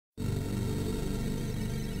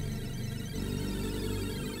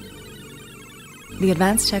the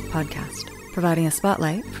Advanced Tech Podcast, providing a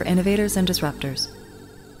spotlight for innovators and disruptors.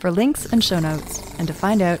 For links and show notes, and to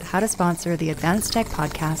find out how to sponsor the Advanced Tech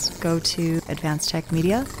Podcast, go to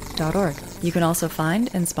advancedtechmedia.org. You can also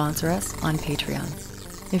find and sponsor us on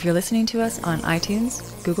Patreon. If you're listening to us on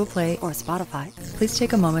iTunes, Google Play, or Spotify, please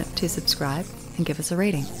take a moment to subscribe and give us a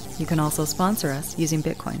rating. You can also sponsor us using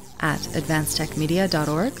Bitcoin at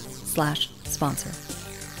advancedtechmedia.org/sponsor.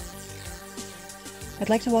 I'd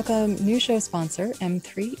like to welcome new show sponsor,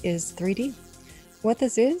 M3 is 3D. What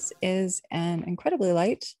this is an incredibly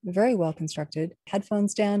light, very well constructed headphone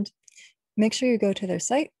stand. Make sure you go to their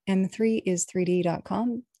site,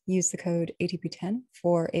 m3is3d.com, use the code ATP10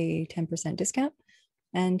 for a 10% discount,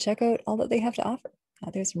 and check out all that they have to offer.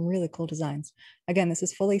 There's some really cool designs. Again, this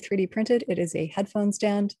is fully 3D printed. It is a headphone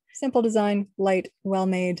stand, simple design, light, well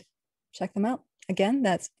made. Check them out. Again,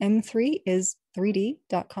 that's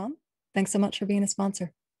m3is3d.com. Thanks so much for being a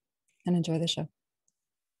sponsor, and enjoy the show.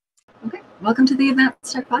 Okay, welcome to the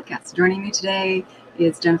Advanced Tech Podcast. Joining me today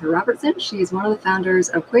is Jennifer Robertson. She's one of the founders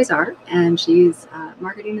of Qwasar, and she's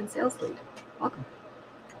marketing and sales lead. Welcome.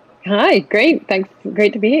 Hi, great. Thanks.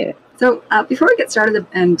 Great to be here. So before we get started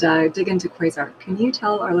and dig into Qwasar, can you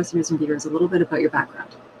tell our listeners and viewers a little bit about your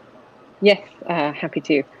background? Yes, happy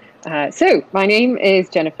to. So my name is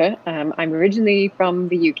Jennifer. I'm originally from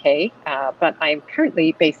the UK, but I'm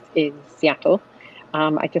currently based in Seattle.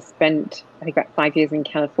 I just spent, I think, about 5 years in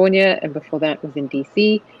California, and before that was in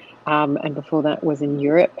DC, and before that was in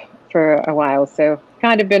Europe for a while. So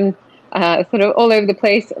kind of been sort of all over the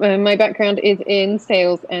place. My background is in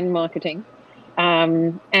sales and marketing,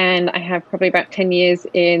 and I have probably about 10 years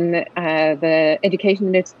in the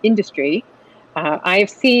education industry. I've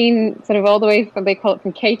seen sort of all the way from, they call it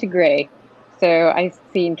from K to Grey. So I've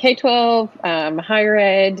seen K-12, higher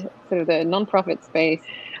ed, sort of the nonprofit space.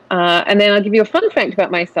 And then I'll give you a fun fact about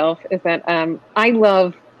myself is that I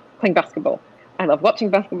love playing basketball. I love watching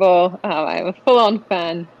basketball. I'm a full-on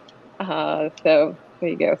fan. So there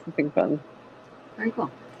you go, something fun. Very cool.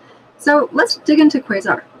 So let's dig into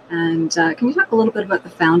Qwasar. And can you talk a little bit about the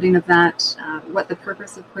founding of that, what the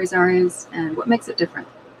purpose of Qwasar is, and what makes it different?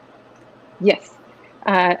 Yes.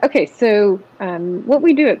 Okay, so what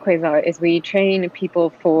we do at Qwasar is we train people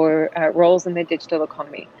for roles in the digital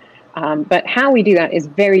economy. But how we do that is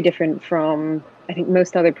very different from, I think,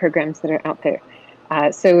 most other programs that are out there.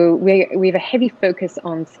 So we have a heavy focus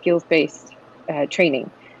on skills-based training,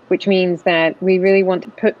 which means that we really want to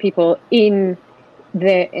put people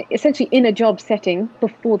essentially in a job setting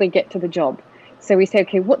before they get to the job. So we say,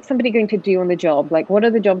 okay, what's somebody going to do on the job? Like, what are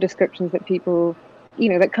the job descriptions that people,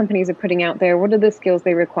 that companies are putting out there? What are the skills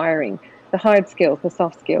they're requiring? The hard skills, the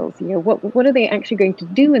soft skills, what are they actually going to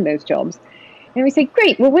do in those jobs? And we say,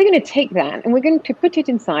 great, well, we're going to take that and we're going to put it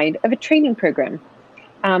inside of a training program.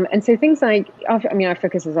 And so things like, our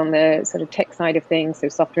focus is on the sort of tech side of things, so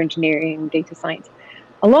software engineering, data science.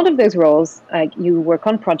 A lot of those roles, you work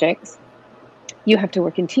on projects, you have to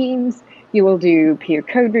work in teams, you will do peer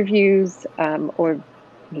code reviews, or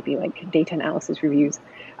maybe like data analysis reviews.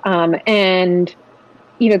 And,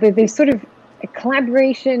 there's sort of a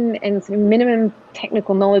collaboration and sort of minimum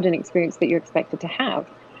technical knowledge and experience that you're expected to have.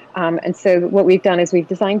 And so what we've done is we've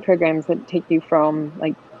designed programs that take you from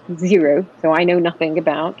like zero, so I know nothing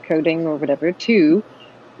about coding or whatever, to,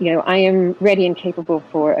 I am ready and capable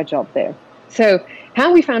for a job there. So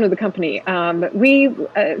how we founded the company,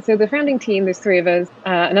 so the founding team, there's three of us,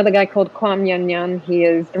 another guy called Kwam Yan Yan. He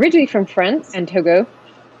is originally from France and Togo.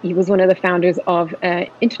 He was one of the founders of an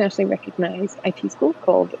internationally recognized IT school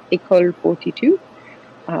called Ecole 42.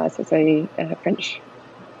 So it's a French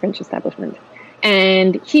establishment.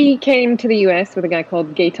 And he came to the US with a guy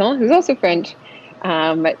called Gaëtan, who's also French,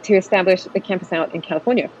 to establish the campus out in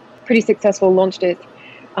California. Pretty successful, launched it.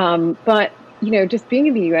 But, just being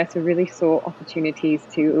in the US, we really saw opportunities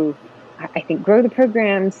to, I think, grow the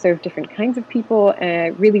program, serve different kinds of people,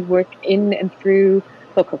 really work in and through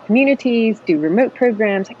local communities, do remote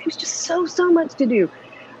programs. Like, there's just so much to do.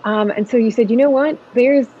 And so you said, you know what,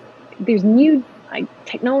 there's new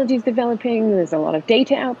technologies developing, there's a lot of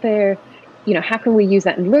data out there. How can we use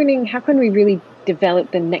that in learning? How can we really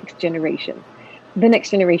develop the next generation? The next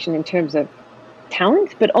generation in terms of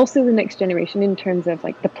talent, but also the next generation in terms of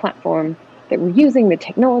like the platform that we're using, the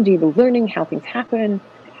technology, the learning, how things happen,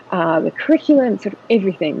 the curriculum, sort of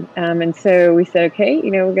everything. And so we said, okay,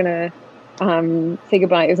 we're going to say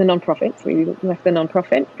goodbye. It was a nonprofit. So we left the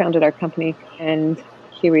nonprofit, founded our company, and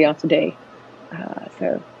here we are today.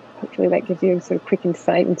 So hopefully that gives you a sort of quick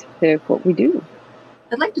insight into what we do.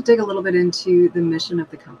 I'd like to dig a little bit into the mission of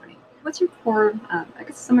the company. What's your core,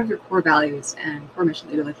 some of your core values and core mission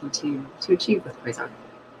that you're looking to achieve with Qwasar?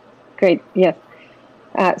 Great, yes.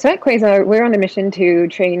 So at Qwasar, we're on a mission to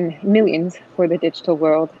train millions for the digital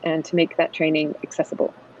world and to make that training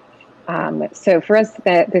accessible. So for us,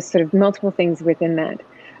 there's sort of multiple things within that.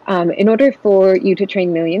 In order for you to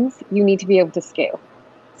train millions, you need to be able to scale.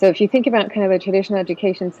 So if you think about kind of the traditional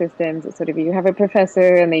education systems, it's sort of you have a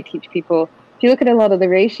professor and they teach people. If you look at a lot of the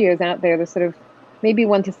ratios out there, there's sort of maybe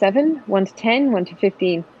 1 to 7, 1 to 10, 1 to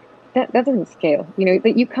 15. That doesn't scale. You know,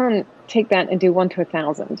 that you can't take that and do 1 to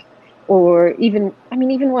 1,000. Or even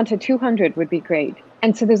 1 to 200 would be great.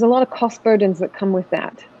 And so there's a lot of cost burdens that come with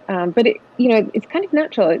that. But it's kind of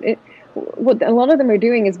natural. What a lot of them are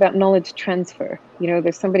doing is about knowledge transfer. You know,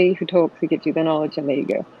 there's somebody who talks, who gives you the knowledge, and there you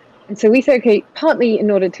go. And so we say, okay, partly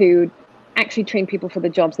in order to actually train people for the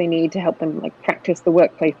jobs they need to help them like practice the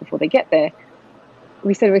workplace before they get there,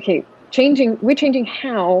 we said, okay, we're changing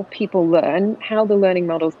how people learn, how the learning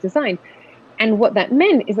model is designed. And what that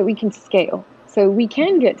meant is that we can scale. So we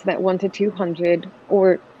can get to that 1 to 200,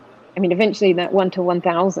 or eventually that 1 to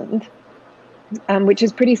 1,000, which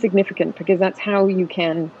is pretty significant because that's how you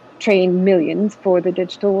can train millions for the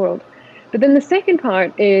digital world. But then the second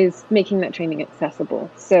part is making that training accessible.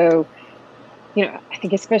 So, I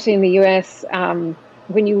think especially in the US,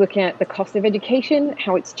 when you look at the cost of education,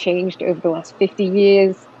 how it's changed over the last 50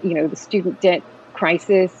 years, the student debt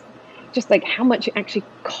crisis, just like how much it actually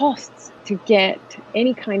costs to get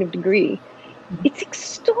any kind of degree, it's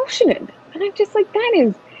extortionate. And I'm just like,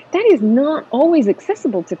 that is not always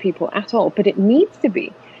accessible to people at all, but it needs to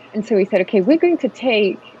be. And so we said, okay, we're going to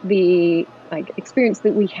take the experience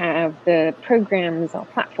that we have, the programs, our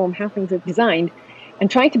platform, how things are designed,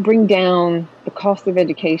 and try to bring down the cost of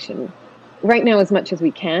education right now as much as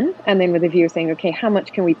we can. And then with a view of saying, okay, how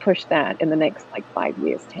much can we push that in the next 5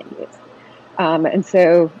 years, 10 years? And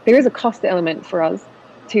so there is a cost element for us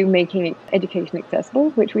to making education accessible,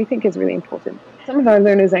 which we think is really important. Some of our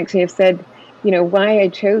learners actually have said, why I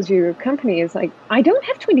chose your company is I don't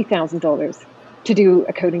have $20,000 to do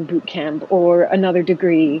a coding boot camp or another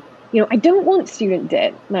degree. I don't want student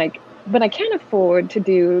debt, but I can afford to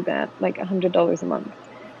do that $100 a month.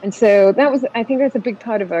 And so I think that's a big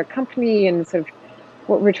part of our company and sort of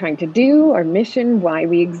what we're trying to do, our mission, why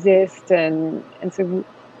we exist, and so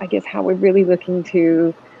I guess how we're really looking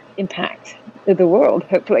to impact the world,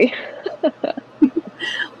 hopefully.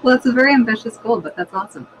 Well, it's a very ambitious goal, but that's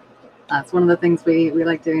awesome. That's one of the things we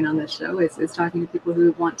like doing on this show is talking to people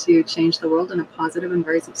who want to change the world in a positive and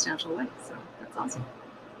very substantial way. So that's awesome.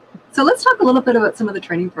 So let's talk a little bit about some of the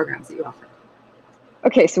training programs that you offer.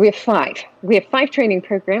 Okay, so we have 5. We have 5 training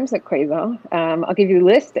programs at Qwasar. I'll give you the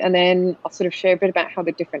list, and then I'll sort of share a bit about how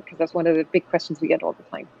they're different, because that's one of the big questions we get all the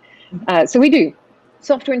time. So we do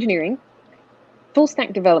software engineering, full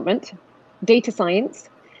stack development, data science,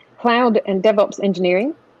 cloud and DevOps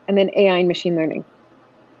engineering, and then AI and machine learning.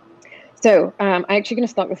 So I'm actually going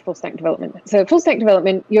to start with full stack development. So full stack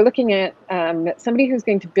development, you're looking at somebody who's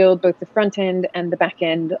going to build both the front end and the back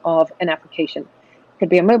end of an application. Could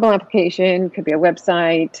be a mobile application, could be a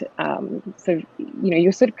website. So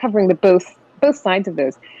you're sort of covering both sides of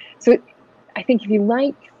those. So I think if you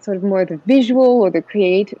like sort of more of the visual or the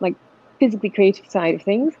physically creative side of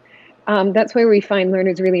things, that's where we find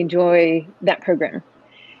learners really enjoy that program.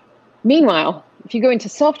 Meanwhile, if you go into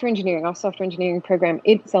software engineering, our software engineering program,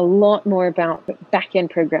 it's a lot more about back-end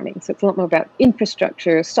programming. So it's a lot more about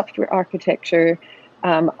infrastructure, software architecture,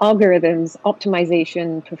 algorithms,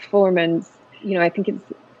 optimization, performance. I think it's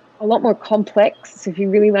a lot more complex. So if you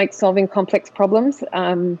really like solving complex problems,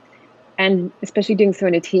 and especially doing so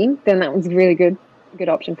in a team, then that one's a really good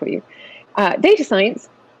option for you. Data science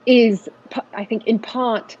is, I think, in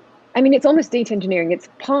part, it's almost data engineering. It's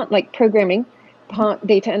part like programming, part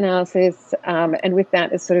data analysis, and with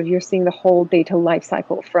that is sort of you're seeing the whole data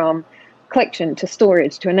lifecycle from collection to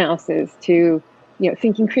storage to analysis to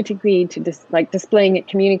thinking critically to displaying it,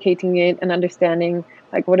 communicating it, and understanding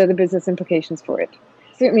what are the business implications for it.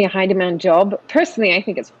 Certainly a high demand job. Personally, I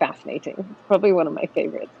think it's fascinating. It's probably one of my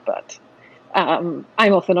favorites, but I'm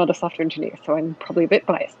also not a software engineer, so I'm probably a bit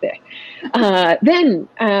biased there.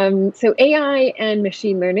 So AI and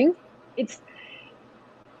machine learning, it's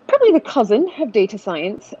probably the cousin of data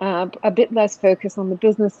science, a bit less focus on the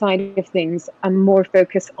business side of things and more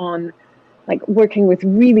focus on working with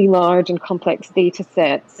really large and complex data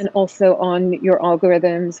sets, and also on your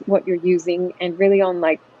algorithms, what you're using, and really on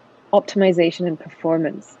optimization and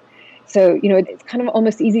performance. So, it's kind of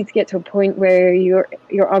almost easy to get to a point where your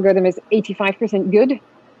algorithm is 85% good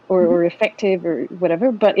or effective or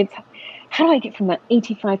whatever, but it's how do I get from that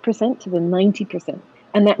 85% to the 90%?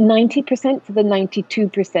 And that 90% to the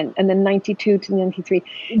 92%, and then 92 to 93.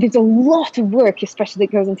 There's a lot of work, especially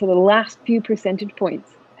that goes into the last few percentage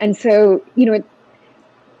points. And so,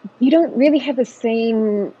 you don't really have the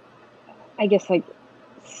same, I guess, like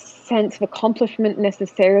sense of accomplishment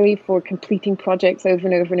necessarily for completing projects over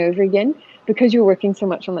and over and over again, because you're working so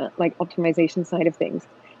much on that like optimization side of things.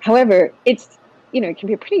 However, it's, it can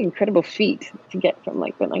be a pretty incredible feat to get from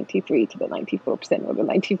like the 93 to the 94% or the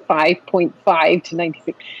 95.5 to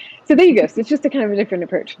 96. So there you go. So it's just a kind of a different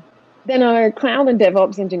approach. Then our cloud and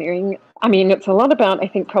DevOps engineering, I mean, it's a lot about, I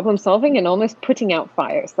think, problem solving and almost putting out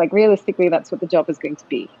fires. Like realistically, that's what the job is going to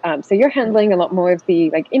be. So you're handling a lot more of the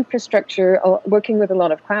like infrastructure, working with a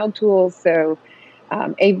lot of cloud tools. So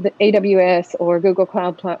AWS or Google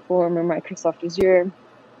Cloud Platform or Microsoft Azure.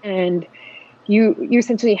 And you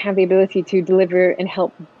essentially have the ability to deliver and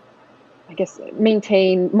help, I guess,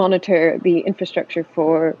 maintain, monitor the infrastructure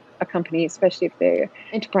for a company, especially if they're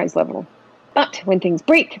enterprise level. But when things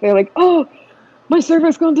break, they're like, oh, my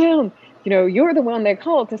server's gone down. You're the one they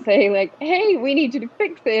call to say like, hey, we need you to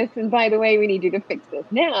fix this. And by the way, we need you to fix this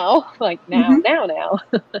now, like now,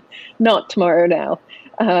 not tomorrow now.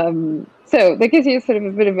 So that gives you sort of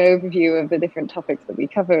a bit of an overview of the different topics that we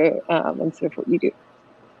cover and sort of what you do.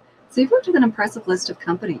 So you've worked with an impressive list of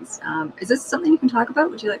companies. Is this something you can talk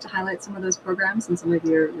about? Would you like to highlight some of those programs and some of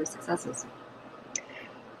your successes?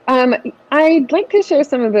 I'd like to share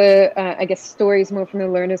some of the, I guess, stories more from the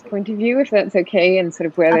learner's point of view, if that's okay, and sort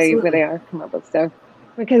of where they are come up with stuff.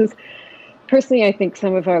 Because personally, I think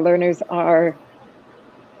some of our learners are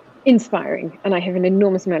inspiring, and I have an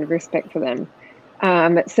enormous amount of respect for them.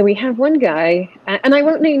 So we have one guy, and I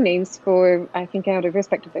won't name names for, I think, out of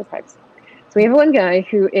respect of their pipes. So we have one guy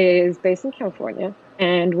who is based in California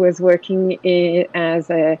and was working as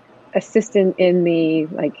an assistant in the,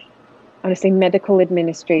 like, honestly, medical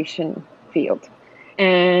administration field,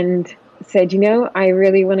 and said, I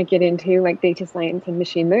really want to get into like data science and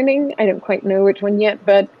machine learning. I don't quite know which one yet,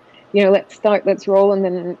 but let's roll. And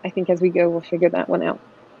then I think as we go, we'll figure that one out.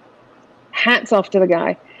 Hats off to the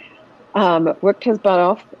guy. Worked his butt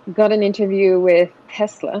off, got an interview with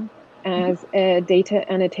Tesla as a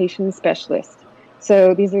data annotation specialist.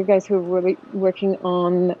 So these are guys who are really working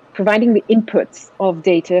on providing the inputs of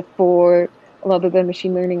data for a lot of the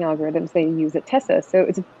machine learning algorithms they use at Tesla. So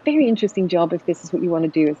it's a very interesting job if this is what you want to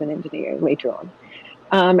do as an engineer later on.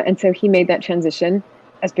 And so he made that transition,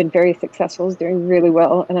 has been very successful, is doing really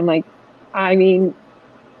well. And I'm like, I mean,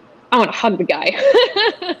 I want to hug the guy.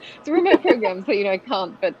 It's a remote program, so, I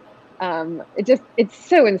can't, but it's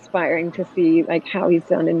so inspiring to see like how he's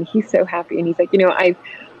done, and he's so happy. And he's like,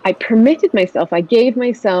 I permitted myself, I gave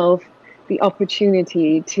myself the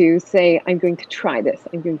opportunity to say, I'm going to try this,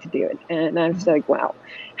 I'm going to do it. And I was like, wow,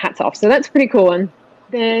 hats off. So that's a pretty cool one.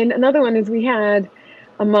 Then another one is we had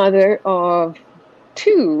a mother of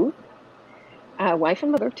two, wife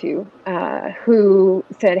and mother of two, who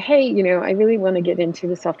said, hey, I really want to get into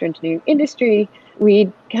the software engineering industry.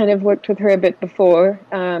 We'd kind of worked with her a bit before.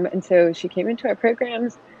 And so she came into our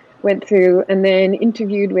programs, went through, and then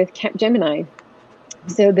interviewed with Capgemini.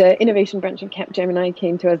 So the innovation branch of Capgemini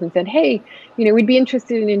came to us and said, hey, we'd be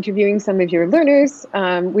interested in interviewing some of your learners.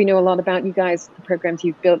 We know a lot about you guys, the programs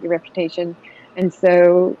you've built, your reputation. And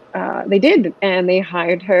so they did, and they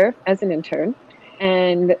hired her as an intern.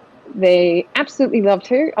 And they absolutely loved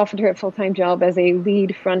her, offered her a full-time job as a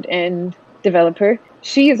lead front-end developer.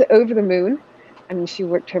 She is over the moon. I mean, she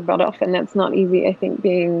worked her butt off, and that's not easy, I think,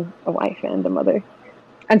 being a wife and a mother.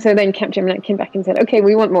 And so then Capgemini came back and said, okay,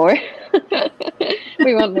 we want more.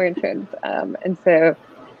 We want more interns. And so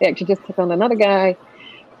they actually just took on another guy,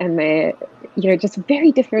 and they, just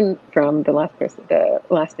very different from the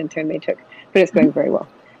last intern they took, but it's going very well.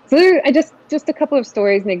 So I just a couple of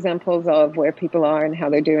stories and examples of where people are and how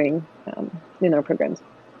they're doing in our programs.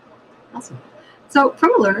 Awesome. So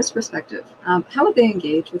from a learner's perspective, how would they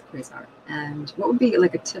engage with Qwasar? And what would be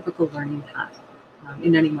like a typical learning path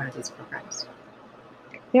in any one of these programs?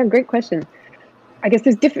 Yeah, great question. I guess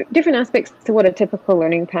there's different aspects to what a typical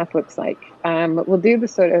learning path looks like. We'll do the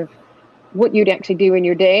sort of what you'd actually do in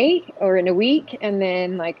your day or in a week, and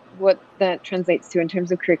then like what that translates to in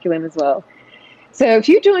terms of curriculum as well. So if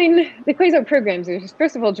you join the Qwasar programs, you're just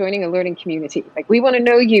first of all joining a learning community. Like we want to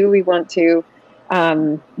know you, we want to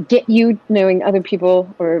get you knowing other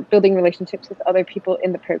people or building relationships with other people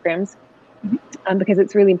in the programs, because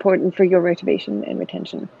it's really important for your motivation and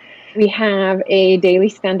retention. We have a daily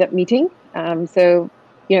stand-up meeting. So,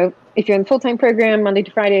 if you're in the full-time program, Monday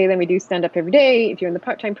to Friday, then we do stand-up every day. If you're in the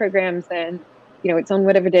part-time programs, then, it's on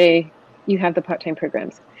whatever day you have the part-time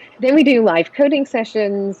programs. Then we do live coding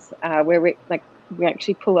sessions where we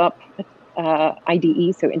actually pull up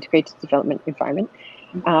IDE, so Integrated Development Environment,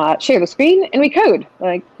 share the screen, and we code.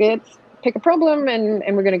 Like, let's pick a problem,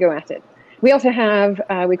 and we're going to go at it. We also have,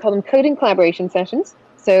 we call them coding collaboration sessions.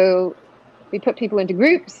 So we put people into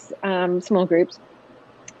groups, small groups.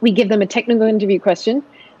 We give them a technical interview question,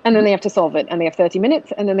 and then they have to solve it. And they have 30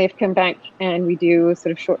 minutes, and then they have to come back, and we do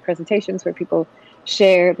sort of short presentations where people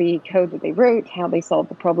share the code that they wrote, how they solved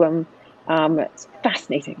the problem. It's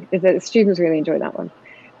fascinating. The students really enjoy that one.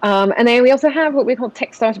 And then we also have what we call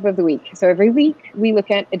Tech Startup of the Week. So every week we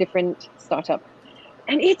look at a different startup.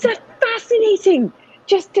 And it's a fascinating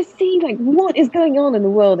just to see like what is going on in the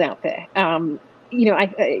world out there.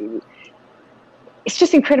 It's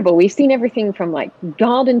just incredible. We've seen everything from like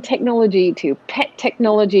garden technology to pet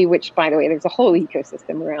technology, which, by the way, there's a whole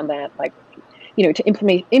ecosystem around that, like, to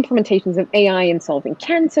implementations of AI in solving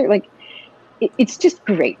cancer. Like, it's just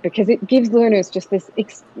great because it gives learners just this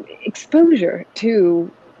exposure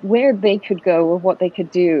to where they could go or what they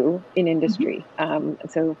could do in industry.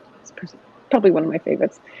 So it's probably one of my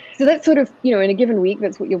favorites. So that's sort of, in a given week,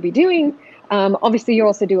 that's what you'll be doing. Obviously, you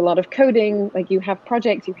also do a lot of coding, like you have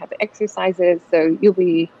projects, you have exercises. So you'll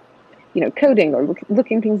be, coding or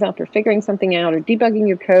looking things up or figuring something out or debugging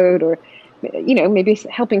your code or, maybe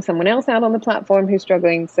helping someone else out on the platform who's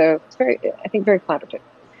struggling. So it's I think very collaborative.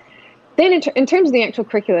 Then in terms of the actual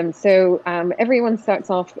curriculum, so everyone starts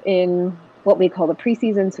off in what we call the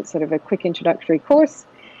pre-season, so it's sort of a quick introductory course.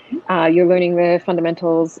 You're learning the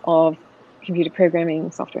fundamentals of computer programming,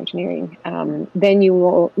 software engineering. Then you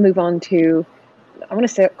will move on to, I want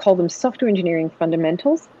to call them software engineering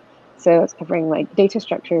fundamentals. So it's covering like data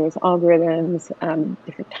structures, algorithms,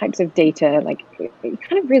 different types of data, like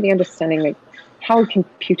kind of really understanding like how a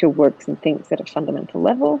computer works and thinks at a fundamental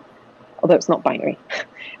level, although it's not binary.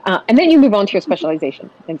 And then you move on to your specialization.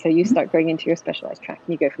 And so you start going into your specialized track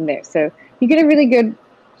and you go from there. So you get a really good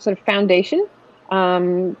sort of foundation,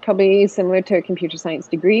 probably similar to a computer science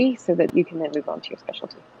degree, so that you can then move on to your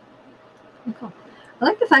specialty. Cool. I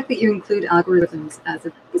like the fact that you include algorithms as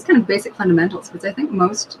these kind of basic fundamentals, because I think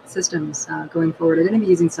most systems going forward are going to be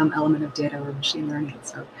using some element of data or machine learning.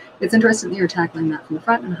 So it's interesting that you're tackling that from the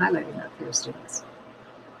front and highlighting that for your students.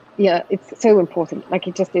 Yeah, it's so important. Like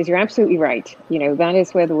it just is. You're absolutely right. That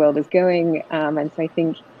is where the world is going. And so I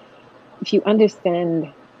think if you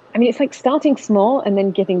understand, it's like starting small and then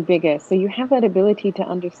getting bigger. So you have that ability to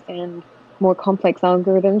understand more complex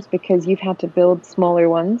algorithms because you've had to build smaller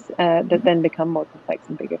ones that then become more complex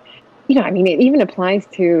and bigger. It even applies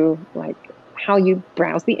to like how you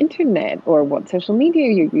browse the internet or what social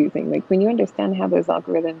media you're using. Like when you understand how those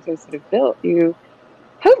algorithms are sort of built, you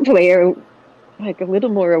hopefully are like a little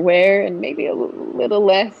more aware and maybe a little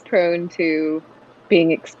less prone to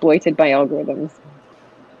being exploited by algorithms.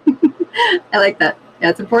 I like that. Yeah,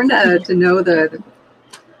 it's important to know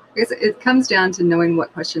I guess it comes down to knowing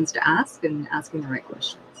what questions to ask and asking the right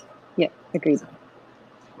questions. Yeah, agreed. So,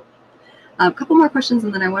 a couple more questions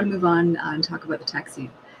and then I want to move on and talk about the tech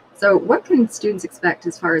scene. So what can students expect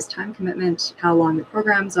as far as time commitment, how long the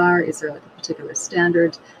programs are? Is there like a particular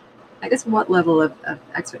standard? I guess what level of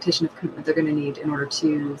expectation of commitment they're going to need in order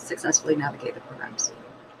to successfully navigate the programs?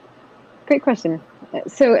 Great question.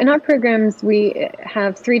 So in our programs, we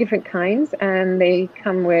have 3 different kinds, and they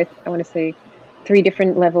come with, I want to say, 3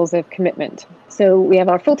 different levels of commitment. So we have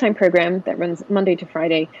our full-time program that runs Monday to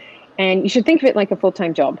Friday, and you should think of it like a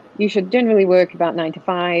full-time job. You should generally work about 9 to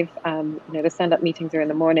 5. The stand-up meetings are in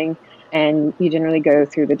the morning, and you generally go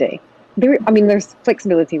through the day. There's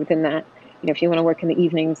flexibility within that. If you want to work in the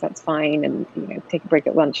evenings, that's fine, and take a break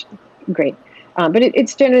at lunch, great. But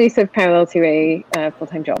it's generally sort of parallel to a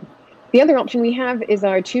full-time job. The other option we have is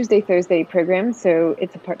our Tuesday-Thursday program. So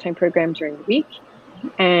it's a part-time program during the week,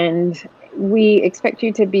 and we expect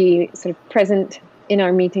you to be sort of present in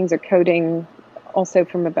our meetings or coding also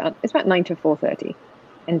from about 9 to 4:30.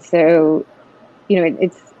 And so,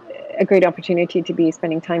 it's a great opportunity to be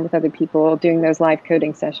spending time with other people, doing those live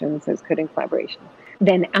coding sessions, those coding collaboration.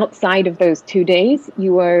 Then outside of those 2 days,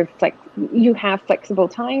 you have flexible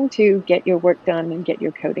time to get your work done and get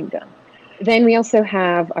your coding done. Then we also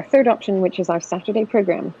have our third option, which is our Saturday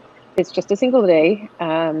program. It's just a single day.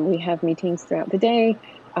 We have meetings throughout the day.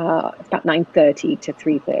 It's about 9:30 to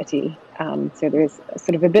 3:30. So there's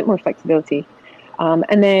sort of a bit more flexibility.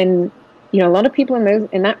 And then, a lot of people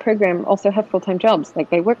in that program also have full-time jobs. Like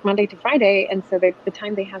they work Monday to Friday, and so the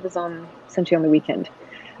time they have is essentially on the weekend.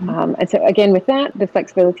 And so again, with that, the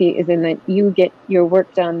flexibility is in that you get your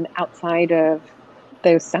work done outside of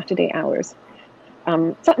those Saturday hours.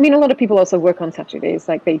 So, a lot of people also work on Saturdays,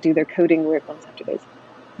 like they do their coding work on Saturdays.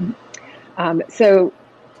 So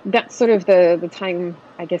that's sort of the time,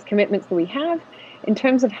 I guess, commitments that we have. In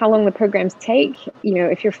terms of how long the programs take,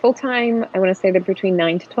 if you're full-time, I want to say they're between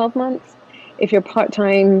 9 to 12 months. If you're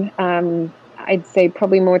part-time, I'd say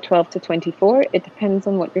probably more 12 to 24. It depends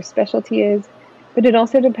on what your specialty is. but it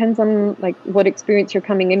also depends on like what experience you're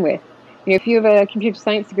coming in with. You know, if you have a computer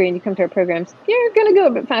science degree and you come to our programs, you're going to go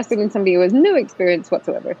a bit faster than somebody who has no experience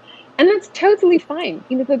whatsoever. And that's totally fine.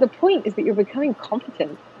 You know, the point is that you're becoming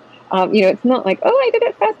competent. You know, it's not like, oh, I did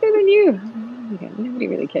it faster than you. Yeah, nobody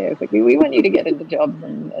really cares. Like, we want you to get into jobs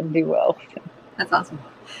and do well. So. That's awesome.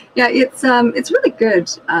 Yeah, it's really good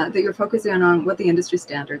that you're focusing on what the industry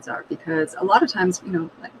standards are, because a lot of times, you know,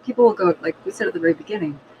 like people will go, like we said at the very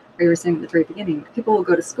beginning, or you were saying at the very beginning, people will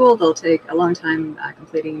go to school, they'll take a long time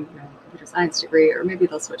completing, you know, a computer science degree, or maybe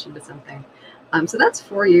they'll switch into something. So that's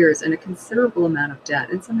 4 years and a considerable amount of debt,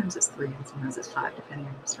 and sometimes it's 3 and sometimes it's 5, depending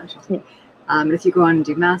on your specialty. Yeah. And if you go on and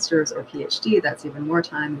do master's or PhD, that's even more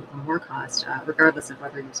time, even more cost, regardless of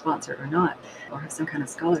whether you're sponsored or not, or have some kind of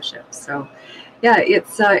scholarship. So, yeah,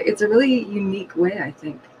 it's a really unique way, I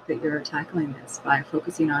think, that you're tackling this by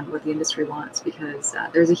focusing on what the industry wants, because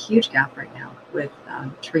there's a huge gap right now with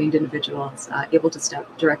trained individuals able to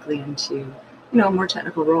step directly into, you know, a more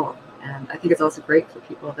technical role. And I think it's also great for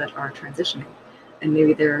people that are transitioning, and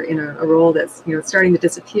maybe they're in a role that's, you know, starting to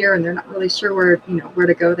disappear, and they're not really sure where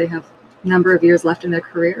to go. They have number of years left in their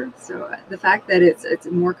career. So the fact that it's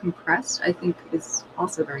more compressed, I think, is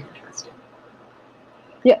also very interesting.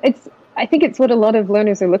 Yeah, I think it's what a lot of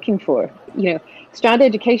learners are looking for. You know, Strata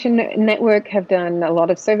Education Network have done a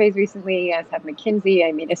lot of surveys recently, as have McKinsey,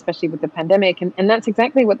 I mean, especially with the pandemic, and that's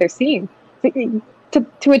exactly what they're seeing.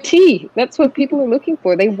 To a T, that's what people are looking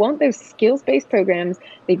for. They want those skills-based programs.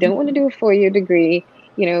 They don't want to do a 4-year degree.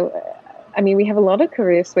 You know, I mean, we have a lot of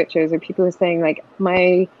career switchers, or people who are saying, like,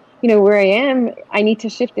 you know, where I am, I need to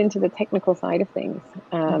shift into the technical side of things.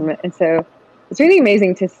 And so it's really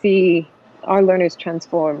amazing to see our learners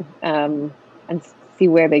transform and see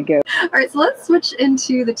where they go. All right, so let's switch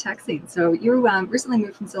into the tech scene. So you recently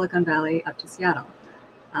moved from Silicon Valley up to Seattle.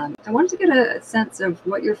 I wanted to get a sense of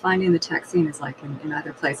what you're finding the tech scene is like in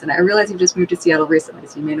either place. And I realize you've just moved to Seattle recently,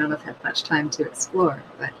 so you may not have had much time to explore,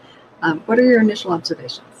 but what are your initial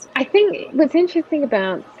observations? I think what's interesting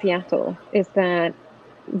about Seattle is that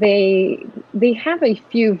they have a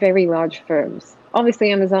few very large firms.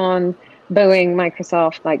 Obviously, Amazon, Boeing,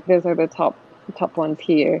 Microsoft, like those are the top ones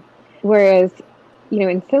here. Whereas, you know,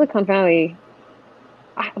 in Silicon Valley,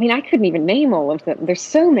 I mean, I couldn't even name all of them. There's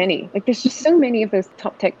so many. Like, there's just so many of those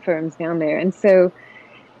top tech firms down there. And so,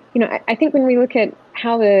 you know, I think when we look at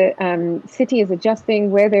how the city is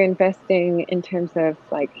adjusting, where they're investing in terms of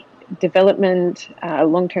like development,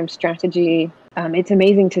 long-term strategy, it's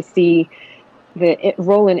amazing to see the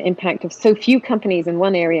role and impact of so few companies in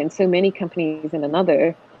one area and so many companies in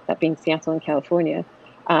another, that being Seattle and California,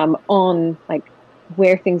 on like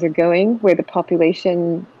where things are going, where the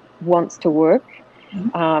population wants to work.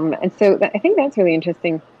 And so I think that's really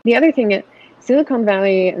interesting. The other thing at Silicon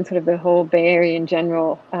Valley and sort of the whole Bay Area in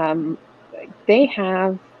general, they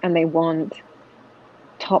have and they want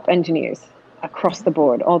top engineers across the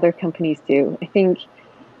board. All their companies do. I think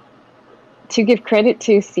to give credit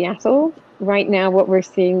to Seattle, right now what we're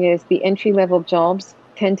seeing is the entry-level jobs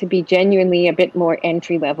tend to be genuinely a bit more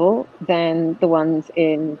entry-level than the ones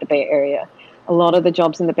in the Bay Area. A lot of the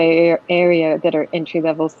jobs in the Bay Area that are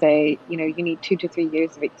entry-level say, you know, you need 2 to 3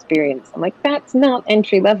 years of experience. I'm like, that's not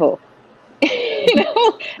entry-level, you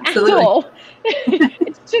know, at all.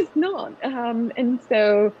 It's just not. And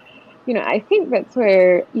so, you know, I think that's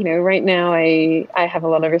where, you know, right now I have a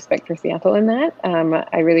lot of respect for Seattle in that.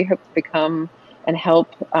 I really hope to become and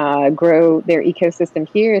help grow their ecosystem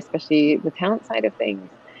here, especially the talent side of things.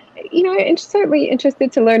 You know, I'm certainly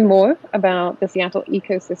interested to learn more about the Seattle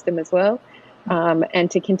ecosystem as well, and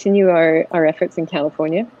to continue our efforts in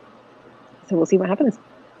California. So we'll see what happens.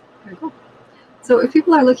 Very cool. So if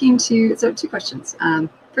people are looking to, so 2 questions.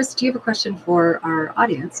 First, do you have a question for our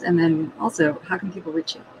audience? And then also, how can people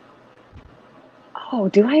reach you? Oh,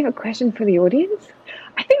 do I have a question for the audience?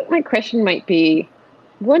 I think my question might be,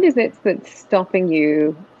 what is it that's stopping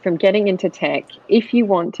you from getting into tech if you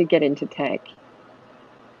want to get into tech?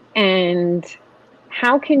 And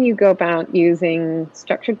how can you go about using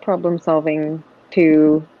structured problem solving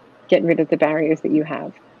to get rid of the barriers that you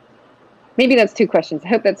have? Maybe that's 2 questions. I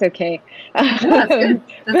hope that's okay. No, that's good.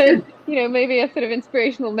 That's good. You know, maybe a sort of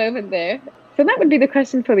inspirational moment there. So that would be the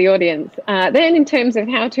question for the audience. Then in terms of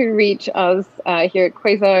how to reach us here at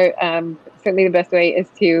Qwasar, certainly the best way is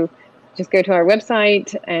to just go to our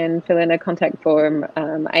website and fill in a contact form.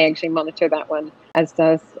 I actually monitor that one, as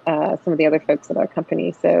does some of the other folks at our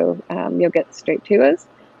company. So you'll get straight to us,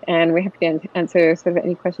 and we're happy to answer sort of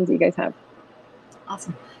any questions that you guys have.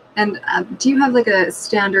 Awesome. And do you have like a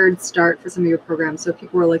standard start for some of your programs? So if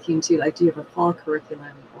people are looking to, like, do you have a fall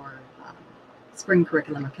curriculum or spring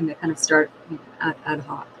curriculum, or can they kind of start ad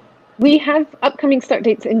hoc? We have upcoming start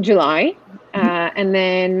dates in July, and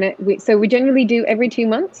then we generally do every 2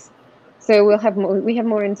 months. So we'll have more. We have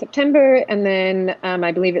more in September, and then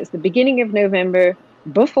I believe it's the beginning of November,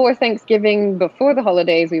 before Thanksgiving, before the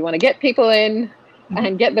holidays. We want to get people in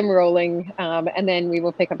and get them rolling, and then we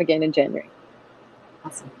will pick up again in January.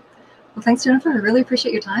 Awesome. Well, thanks, Jennifer. I really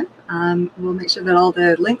appreciate your time. We'll make sure that all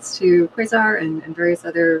the links to Qwasar and various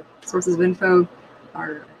other sources of info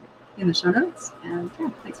are in the show notes. And yeah,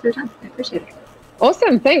 thanks for your time. I appreciate it.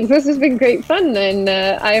 Awesome. Thanks. This has been great fun, and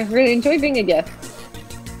I've really enjoyed being a guest.